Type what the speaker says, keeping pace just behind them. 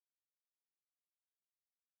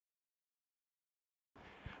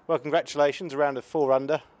Well, congratulations, a round of 4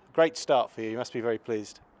 under. Great start for you. You must be very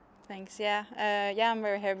pleased. Thanks. Yeah, I'm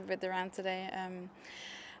very happy with the round today.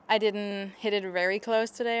 I didn't hit it very close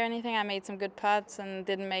today or anything. I made some good putts and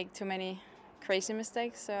didn't make too many crazy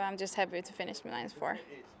mistakes. So I'm just happy to finish with -4.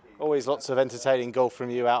 Always lots of entertaining golf from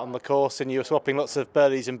you out on the course, and you were swapping lots of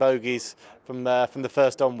birdies and bogeys from the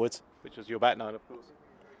first onwards, which was your back nine, of course.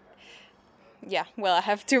 Yeah, well, I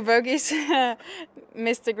have 2 bogeys,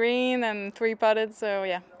 missed the green and 3 putted. So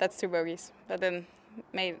yeah, that's 2 bogeys. But then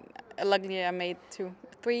luckily I made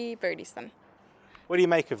 3 birdies then. What do you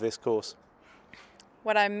make of this course?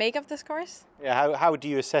 What I make of this course? Yeah, how do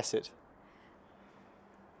you assess it?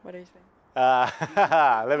 What do you think?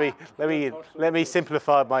 Let me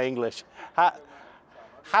simplify my English.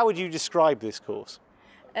 How would you describe this course?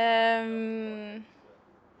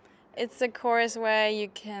 It's a course where you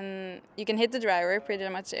can hit the driver pretty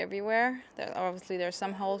much everywhere. Obviously, there's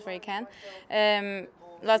some holes where you can.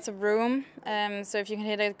 Lots of room. So if you can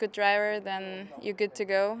hit a good driver, then you're good to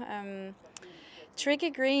go. Tricky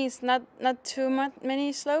greens, not too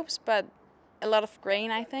many slopes, but a lot of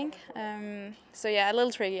grain, I think. So yeah, a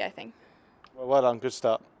little tricky, I think. Well done. Good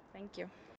start. Thank you.